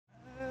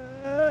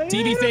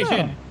TV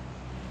station.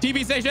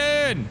 TV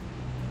station.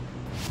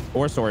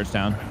 Or storage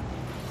town.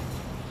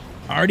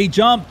 Already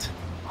jumped.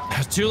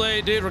 It's too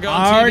late, dude. We're going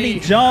Already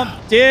TV.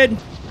 jumped, dude.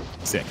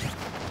 Sick.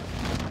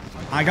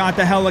 I got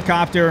the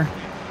helicopter.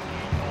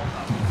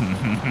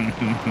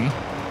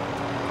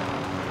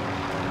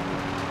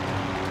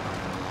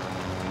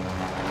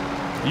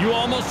 You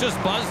almost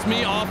just buzzed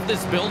me off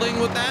this building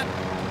with that?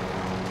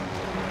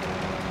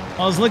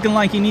 I was looking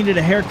like you needed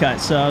a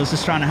haircut, so I was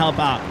just trying to help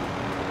out.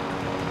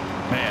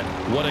 Man,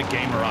 what a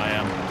gamer I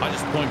am. I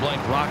just point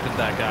blank rocketed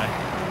that guy.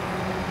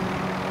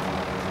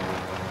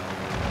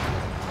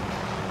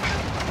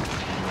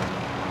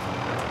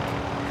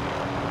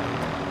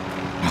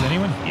 Is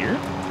anyone here?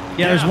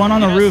 Yeah, there's one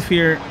on the roof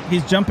here.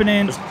 He's jumping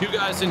in. There's 2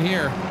 guys in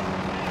here.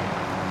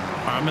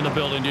 I'm in the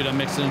building, dude. I'm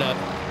mixing it up.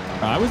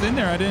 I was in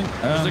there. I didn't.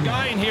 There's a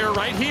guy in here,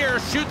 right here.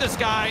 Shoot this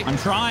guy. I'm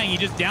trying. He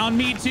just downed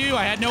me too.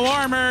 I had no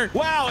armor.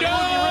 Wow, it would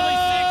be really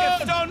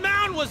sick if Stone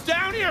Mountain was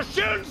down here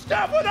shooting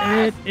stuff with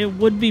us. It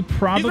would be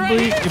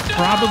probably, here. it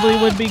probably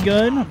would be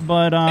good,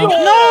 but no,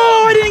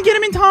 I didn't get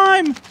him in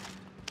time.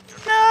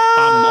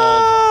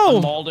 No.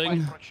 I'm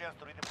maulding.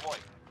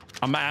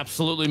 I'm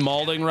absolutely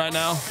maulding right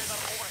now.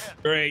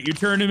 Great. You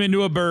turned him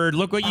into a bird.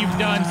 Look what you've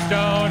done,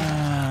 Stone.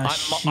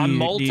 I'm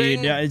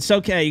molting. Dude. It's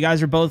okay. You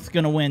guys are both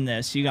going to win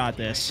this. You got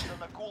this.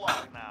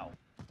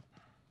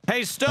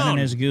 Hey, Stone. In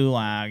his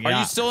gulag. Are Yeah.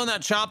 you still in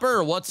that chopper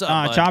or what's up,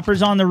 bud?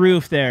 Chopper's on the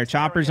roof there.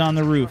 Chopper's on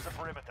the roof.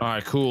 All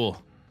right,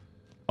 cool.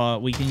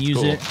 We can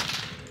use it.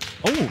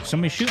 Oh,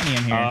 somebody's shooting me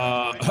in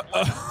here.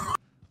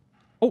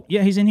 Oh,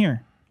 yeah, he's in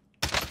here.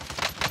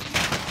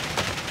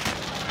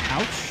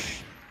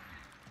 Ouch.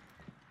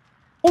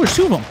 Oh, there's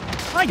 2 of them.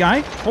 Hi, guy.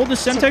 Hold the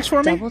Semtex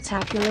for me. Double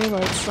tap your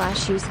reload /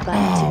 use button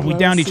Oh, to we blow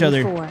downed each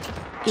other. C4.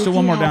 Still If one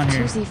you more have down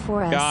here. 2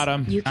 C4s, Got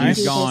him. You can Nice.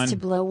 do Gone. this to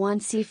blow 1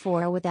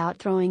 C4 without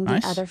throwing the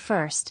Nice. other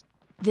first.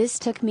 This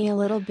took me a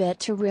little bit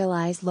to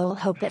realize. Lol,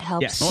 hope it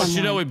helps Yes. I want you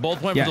to know someone. we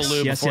both went for the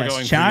loop before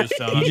going Chat,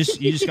 through this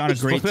stuff. you just got a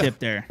great tip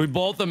there. We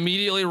both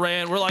immediately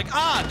ran. We're like,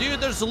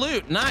 dude, there's the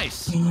loot.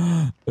 Nice.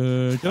 Can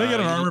I get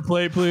an armor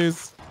plate,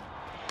 please?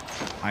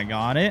 I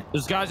got it.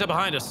 There's guys up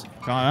behind us.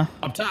 Got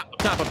Up top, up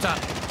top, up top.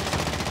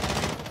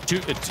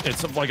 Dude,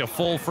 it's like a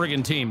full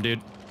friggin' team, dude.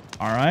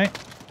 All right.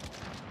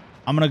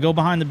 I'm going to go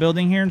behind the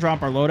building here and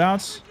drop our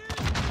loadouts.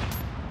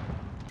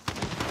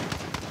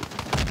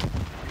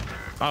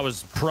 I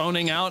was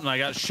proning out and I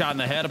got shot in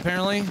the head,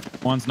 apparently.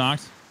 One's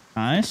knocked.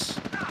 Nice.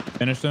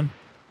 Finished him.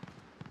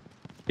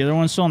 The other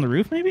one's still on the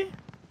roof, maybe?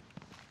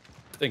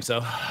 I think so.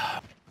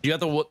 Did you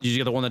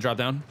get the one that dropped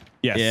down?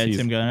 Yes. Yeah, he's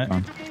Tim got it.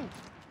 gone.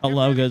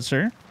 Hello, good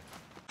sir.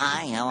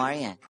 Hi, how are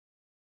you?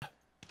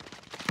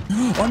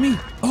 On me.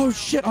 Oh,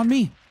 shit. On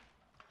me.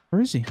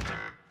 Where is he?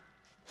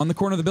 On the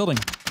corner of the building.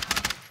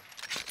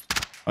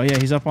 Oh, yeah,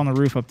 he's up on the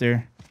roof up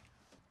there.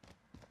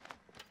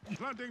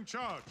 Planting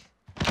charge.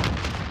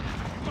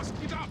 You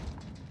must get up.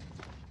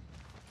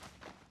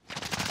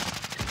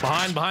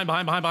 Behind.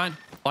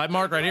 Live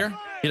mark right here.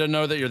 He doesn't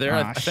know that you're there,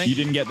 I think. You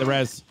didn't get the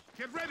res.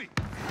 Get ready.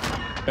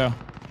 Go.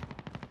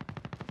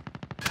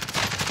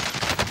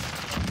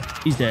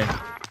 He's dead.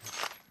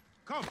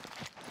 Come.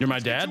 You're my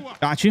dad?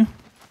 Got you.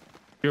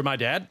 You're my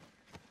dad?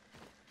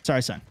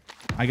 Sorry, son.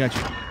 I got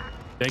you.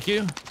 Thank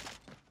you.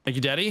 Thank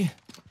you, daddy.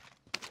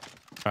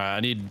 All right,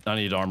 I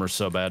need armor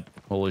so bad.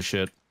 Holy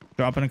shit.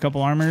 Dropping a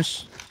couple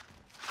armors.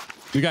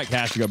 We got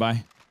cash to go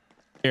by.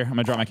 Here, I'm going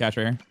to drop my cash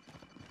right here.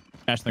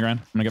 Cash on the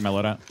ground. I'm going to get my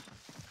loadout.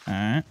 All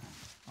right.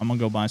 I'm going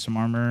to go buy some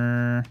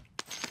armor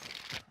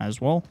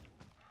as well.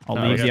 I'll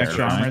No, we leave got the extra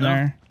that armor right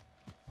there.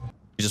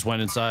 He just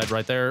went inside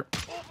right there.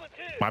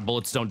 My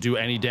bullets don't do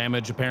any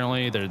damage,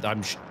 apparently.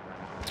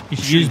 You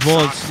should use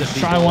bullets. Just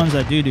try ones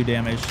that do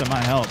damage. That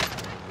might help.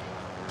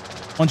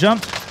 One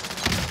jump.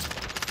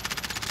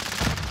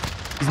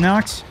 He's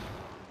knocked.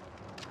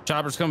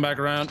 Chopper's coming back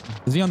around.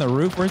 Is he on the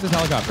roof? Where's this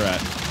helicopter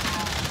at?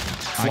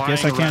 I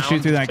guess I can't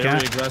shoot through that very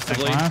gap. That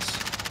aggressively.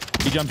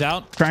 glass. He jumped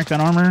out. Cracked that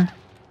armor.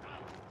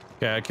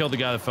 Okay, I killed the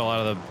guy that fell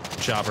out of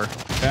the chopper.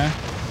 Okay.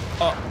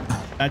 Oh,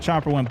 that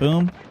chopper went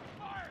boom.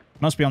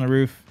 Must be on the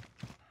roof.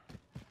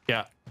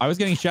 Yeah. I was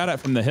getting shot at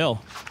from the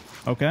hill.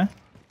 Okay.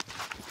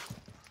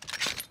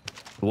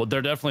 Well,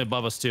 they're definitely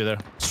above us too. They're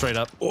straight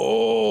up.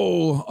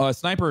 Oh, a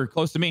sniper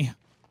close to me.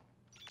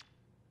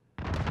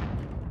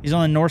 He's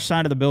on the north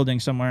side of the building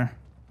somewhere.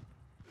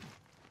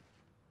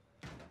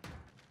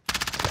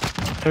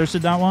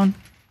 Thirsted that one.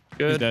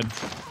 Good. He's dead.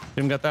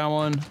 Tim got that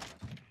one.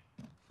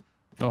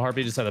 No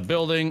heartbeat inside the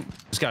building.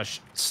 Just got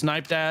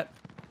sniped at.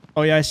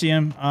 Oh yeah, I see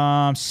him.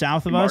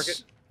 South of Mark us.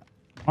 it.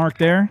 Mark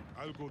there.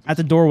 I'll go At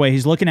the doorway.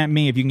 He's looking at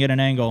me if you can get an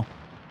angle.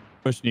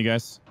 Pushing you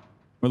guys.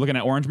 We're looking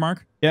at orange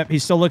mark. Yep,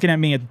 he's still looking at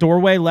me at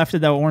doorway left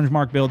of that orange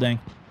mark building.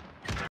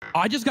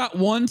 I just got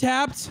one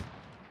tapped.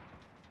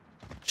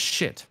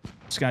 Shit.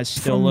 This guy's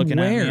still From looking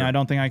at me. where? I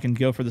don't think I can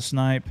go for the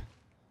snipe.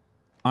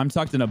 I'm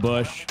tucked in a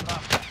bush.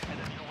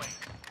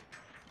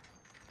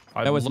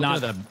 That was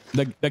not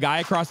the guy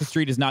across the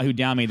street is not who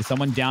downed me.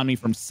 Someone downed me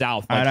from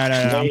south. All right.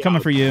 I'm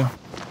coming for you.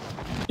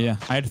 Yeah,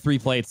 I had 3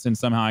 plates and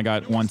somehow I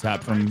got one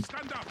tap from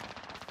stand up.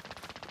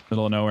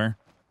 middle of nowhere.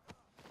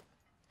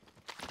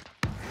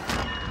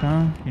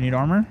 You need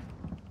armor?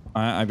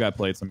 I've got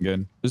plates. I'm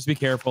good. Just be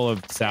careful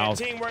of south.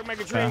 Teamwork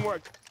make a dream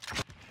work.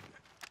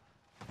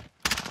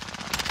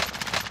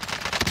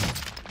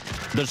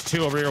 There's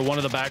 2 over here. One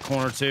in the back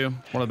corner, too.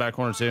 One in the back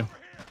corner, too.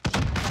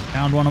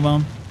 Downed one of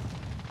them.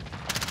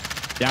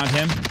 Downed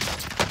him.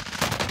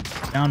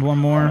 Downed one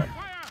more.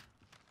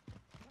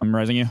 I'm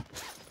resing you.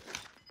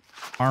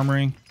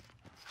 Armoring.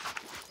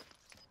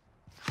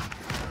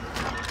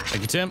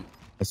 Thank you, Tim.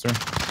 Yes, sir.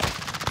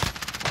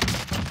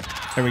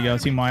 There we go.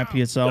 Team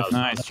YP itself.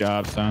 Nice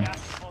job, son.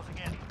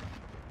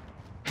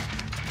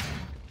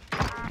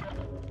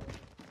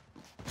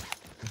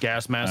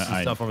 Gas masks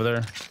and stuff over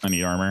there. I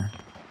need armor.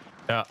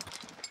 Yeah.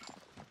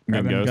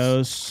 Grabbing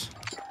ghosts.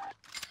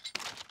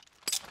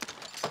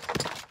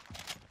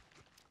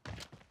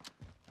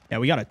 Yeah,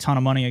 we got a ton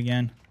of money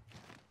again.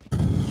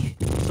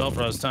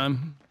 Self-res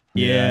time.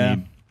 Yeah.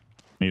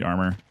 Need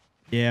armor.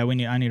 Yeah,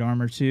 I need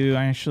armor too.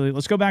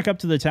 Let's go back up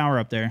to the tower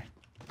up there.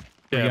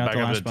 Yeah, got back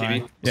the up to last the TV. buy.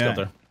 Let's Yeah. go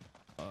there.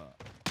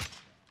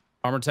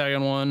 Armor tag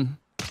on one.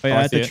 Oh, yeah,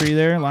 I at the see it. tree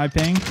there. Live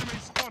ping.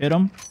 Hit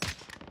him.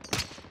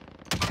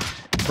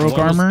 Broke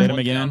armor. Hit him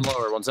again. Down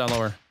lower. One's down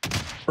lower.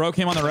 Broke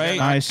him on the right.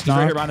 Nice He's right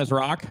knock. here behind his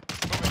rock.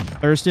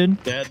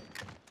 Thirsted. Dead.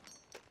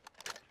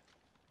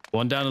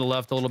 One down to the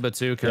left a little bit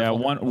too. Careful.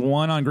 Yeah,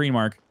 one on green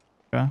mark.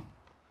 Okay.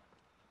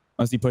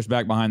 Unless he pushed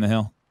back behind the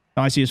hill.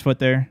 Oh, I see his foot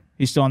there.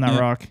 He's still on that Yeah.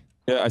 rock.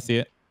 Yeah, I see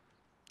it.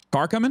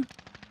 Car coming?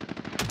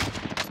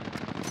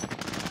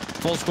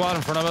 Full squad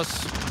in front of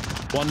us.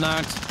 One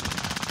knocked.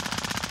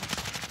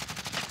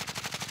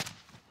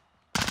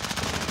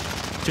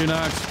 2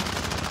 knocks.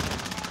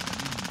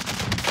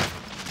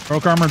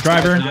 Broke armor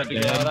driver.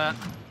 Another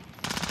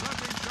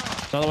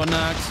one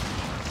knocked.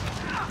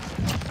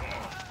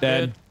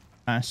 Dead.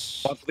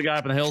 Nice. Watch the guy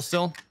up in the hill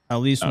still. At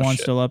least Oh, one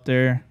shit. still up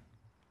there.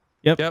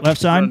 Yep. Yep.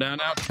 Left Running side. down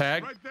now.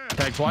 Tag. Right there.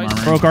 Tag twice.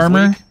 Armor. Broke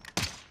armor. Weak.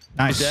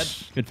 Nice. Dead.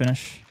 Good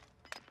finish.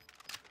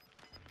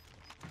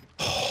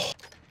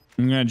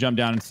 I'm gonna jump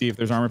down and see if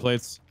there's armor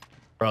plates.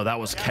 Bro, that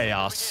was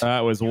chaos.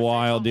 That was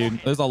wild, dude.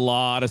 There's a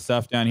lot of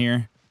stuff down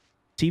here.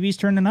 TV's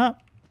turning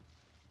up.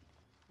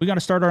 We got to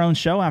start our own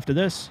show after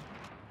this.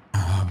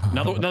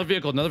 Another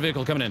vehicle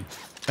coming in.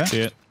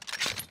 See it.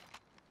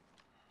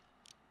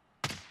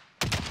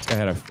 This guy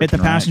had a Hit the freaking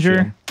riot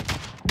passenger.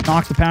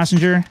 Knock the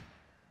passenger.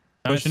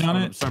 Pushing on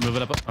it? Start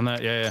moving up on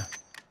that. Yeah.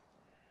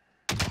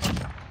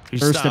 He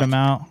Thirsted stopped. him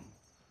out.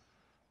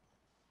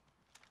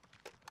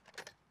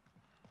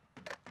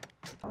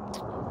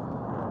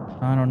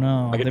 I don't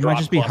know. Like a They might drop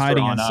just be cluster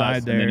hiding on us, inside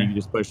and there. then you can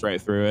just push right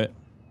through it.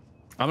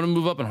 I'm gonna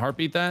move up and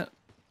heartbeat that.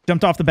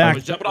 Jumped off the back.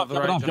 Jump Jump it off,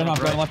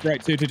 right. left,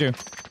 right, two.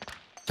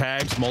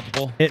 Tags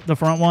multiple. Hit the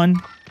front one.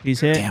 He's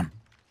hit. Damn.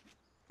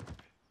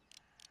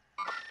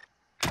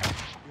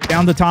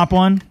 Down the top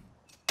one.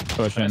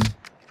 Pushing.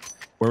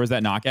 Where was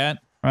that knock at?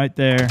 Right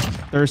there.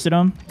 Thirsted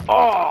him.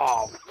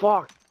 Oh,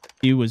 fuck.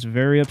 He was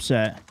very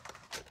upset.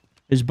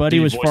 His buddy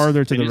Dude, was voice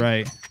farther to the opinion.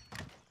 right.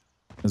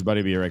 His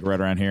buddy be like right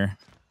around here.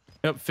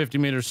 Yep, 50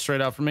 meters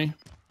straight out from me.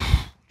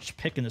 Just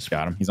picking this.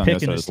 Got him. He's on the other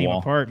picking side of this the team wall.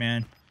 apart,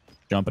 man.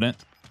 Jumping it.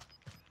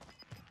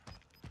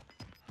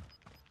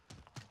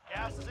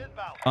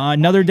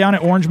 Another down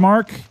at Orange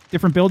Mark.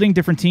 Different building,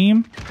 different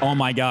team. Oh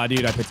my god,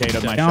 dude! I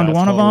potatoed my Downed shots.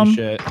 one of Holy them.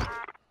 Shit.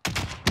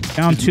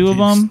 Down two of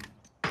them.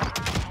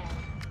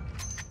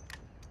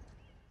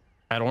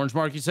 At Orange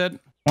Mark, you said?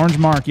 Orange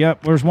Mark.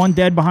 Yep. There's one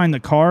dead behind the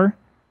car.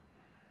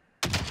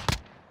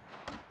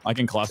 I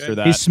can cluster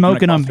that. He's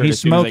smoking I'm them. gonna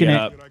He's cluster as soon as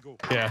I smoking get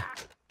it. up. Yeah.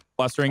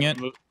 Clustering it.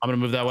 I'm gonna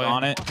move that way.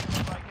 On it.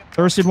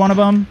 Thirsted one of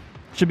them.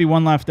 Should be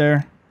one left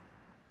there.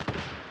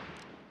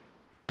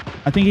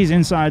 I think he's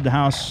inside the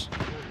house.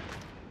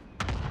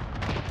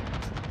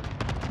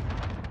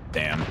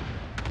 Damn.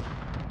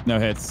 No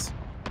hits.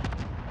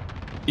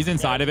 He's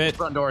inside of it.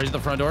 Front door. He's at the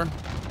front door.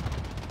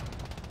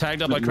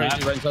 Tagged up like crazy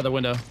Left. right inside the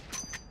window.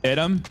 Hit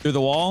him through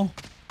the wall.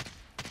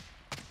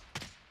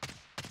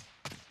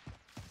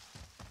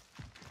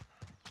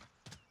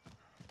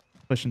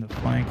 Pushing the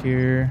flank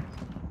here.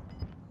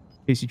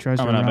 In case he tries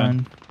to Coming up, run.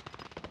 Ben.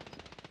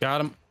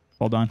 Got him.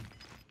 Hold on.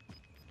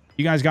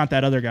 You guys got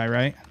that other guy,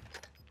 right?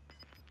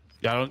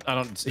 Yeah, I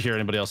don't hear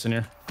anybody else in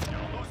here.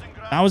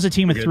 That was a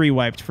team of Good. 3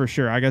 wiped for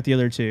sure. I got the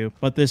other 2.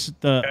 But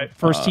the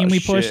first team we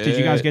pushed, did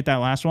you guys shit. get that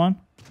last one?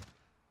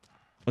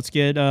 Let's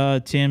get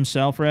Tim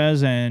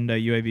self-res and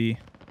UAV.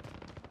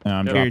 No,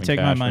 I'm Here, dropping take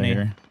my cash right money.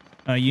 here.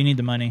 You need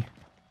the money.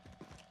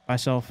 Buy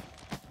self.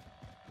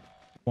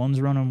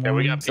 One's running one. Yeah,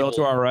 we got Still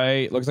to our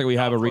right. Looks like we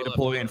have a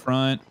redeploy in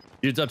front.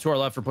 Dude's up to our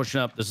left for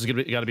pushing up. This is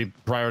gonna be gotta be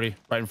priority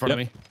right in front of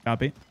Yep. me.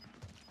 Copy.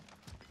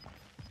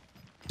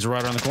 He's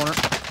right around the corner.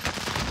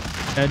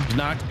 Head. He's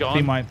knocked, gone.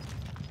 Team wipe.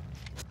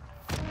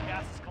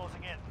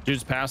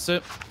 Dude's past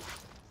it.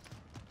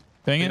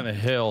 Ping On the it.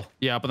 hill.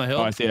 Yeah, up on the hill.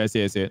 Oh, I see it. I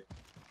see it. I see it.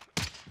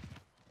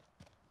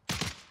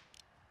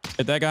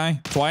 Hit that guy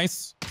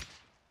twice.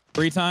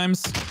 3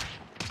 times.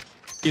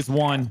 He's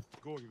one.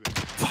 Going there.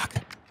 Fuck.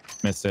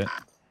 Missed it.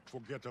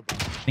 Forget about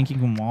it. Think you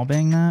can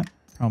wallbang that?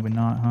 Probably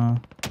not, huh?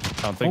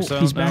 I don't think so.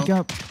 He's no. back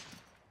up.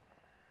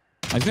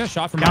 I just got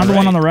shot from Down my the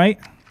one on right.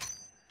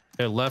 the right.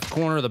 Okay, left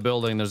corner of the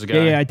building. There's a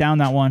guy. Yeah, I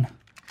downed that one.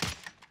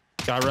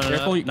 Guy running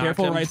Careful, up.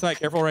 careful Knocked him. right side.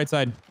 Careful right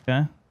side.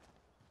 Okay.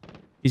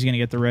 He's gonna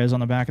get the res on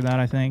the back of that,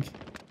 I think.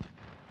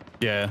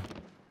 Yeah.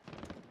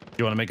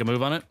 You want to make a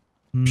move on it?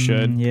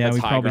 Should. Yeah, That's we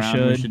high probably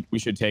ground. should. We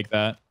should take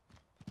that.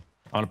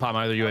 I want to pop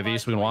my other UAV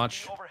so we can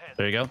watch.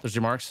 There you go. There's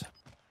your marks.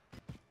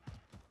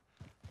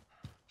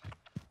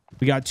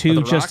 We got At two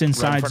the just rock, right in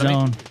inside front of me.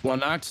 zone. One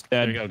knocked.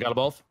 There you go. Got them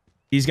both.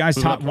 These guys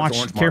Move top up towards watch.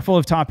 orange mark. Careful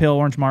of top hill,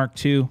 orange mark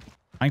too.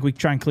 I think we can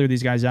try and clear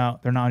these guys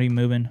out. They're not even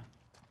moving.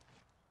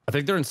 I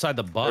think they're inside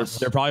the bus.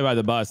 They're probably by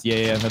the bus.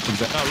 Yeah, that's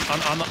exactly.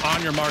 Oh,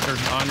 on your marker.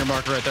 On your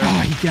marker right there. Oh,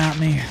 he got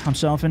me. I'm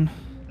selfing.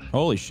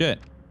 Holy shit.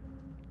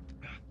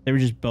 They were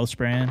just both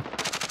spraying.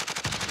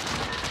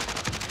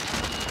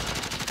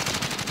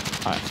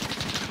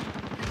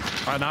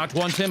 I knocked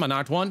one, Tim. I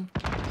knocked one.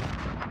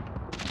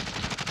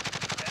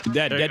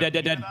 Dead. There you Dead.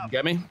 go.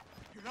 Get me?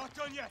 You're not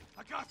done yet.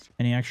 I got you.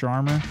 Any extra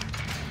armor?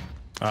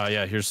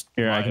 Yeah, here's.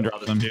 Here, I my- can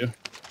drop them too.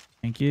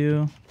 Thank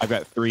you. I've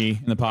got 3 in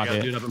the I got a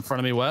pocket. dude up in front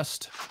of me,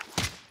 west.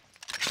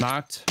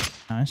 Knocked.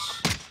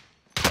 Nice.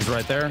 He's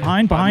right there.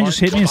 Behind, just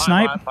hit me a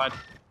snipe.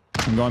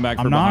 I'm going back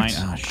for I'm behind.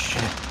 knocked. Oh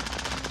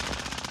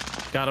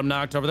shit. Got him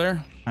knocked over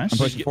there. Nice. I'm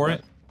pushing for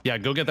it. Yeah,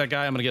 go get that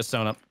guy. I'm gonna get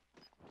stone up.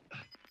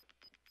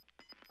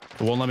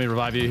 It won't let me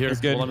revive you here. That's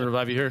good. Won't let me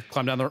revive you here.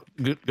 Climb down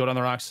the. Go down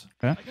the rocks.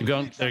 Okay. Keep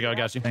going. There you go. I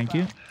got you. Thank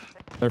you.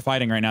 They're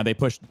fighting right now. They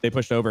pushed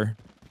over.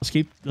 Let's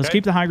Okay.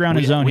 keep the high ground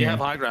in zone we here. have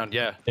high ground.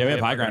 Yeah. Yeah, we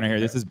have high ground right here.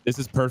 This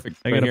is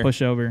perfect. They right gotta here.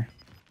 push over.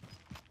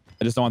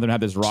 I just don't want them to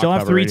have this rock. Still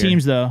have cover 3 right here.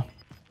 teams though.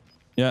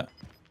 Yeah.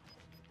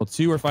 Well,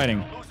 2 are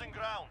fighting. Losing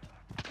ground.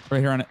 Right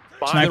here on it.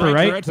 Sniper, To the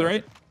right? To the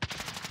right.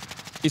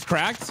 He's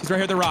cracked. He's right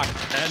here at the rock.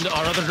 And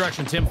our other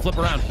direction, Tim. Flip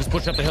around. Just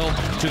push up the hill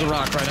to the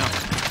rock right now.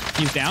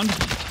 He's down.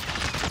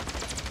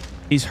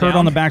 He's hurt Down.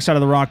 on the backside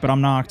of the rock, but I'm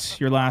knocked.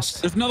 You're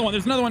last. There's another one.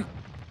 There's another one.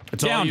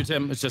 It's all Down. you,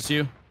 Tim. It's just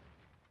you.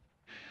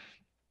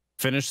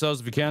 Finish those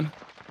if you can.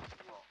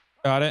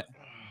 Got it.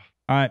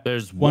 All right.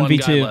 There's one guy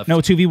 1v2. left. No,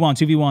 2v1.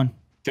 2v1.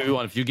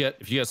 2v1. If you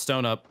get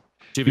stone up.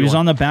 2v1. He was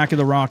on the back of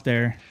the rock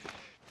there.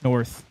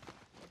 North.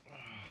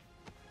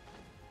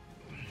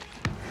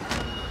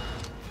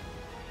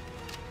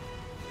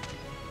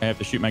 I have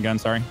to shoot my gun.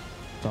 Sorry.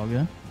 It's all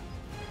good.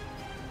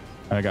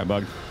 I got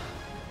bugged.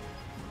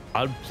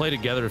 I'd play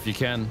together if you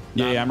can.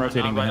 Yeah, I'm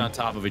rotating Not right behind. on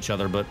top of each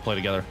other, but play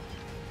together.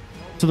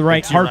 To the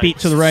right. To your Heartbeat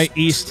right. to the right.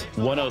 East.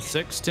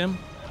 106, Tim.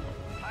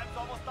 Time's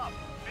almost up.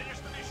 Finish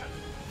the mission.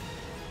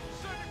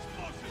 Send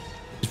explosives.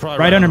 He's probably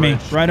Right on under the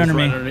me, ridge. right He's under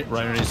me.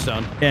 Right underneath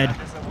stone. Dead.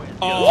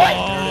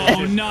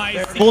 Oh,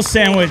 nice. Full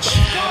sandwich.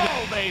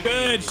 Oh, baby.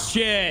 Good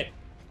shit.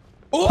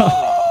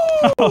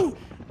 Oh,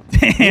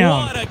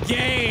 Damn. what a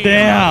game.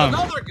 Damn.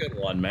 Another good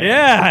one, man.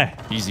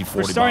 Yeah. Easy 40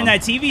 We're starting bomb.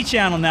 that TV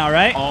channel now,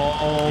 right?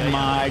 Oh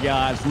my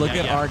gosh. Look Yeah,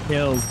 at yeah. our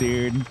kills,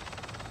 dude.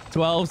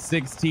 12,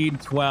 16,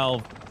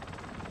 12.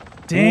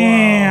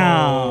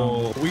 Damn.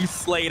 Whoa. We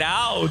slayed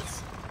out.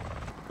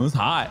 It was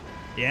hot.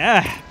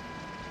 Yeah.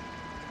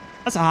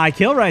 That's a high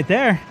kill right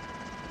there.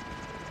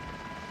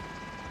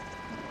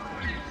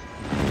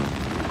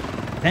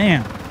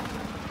 Damn.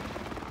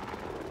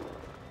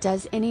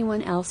 Does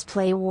anyone else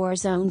play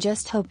Warzone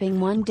just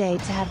hoping one day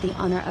to have the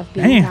honor of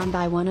being Damn. down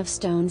by one of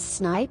Stone's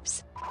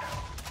snipes?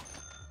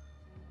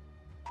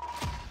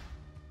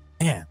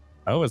 Man,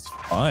 that was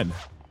fun.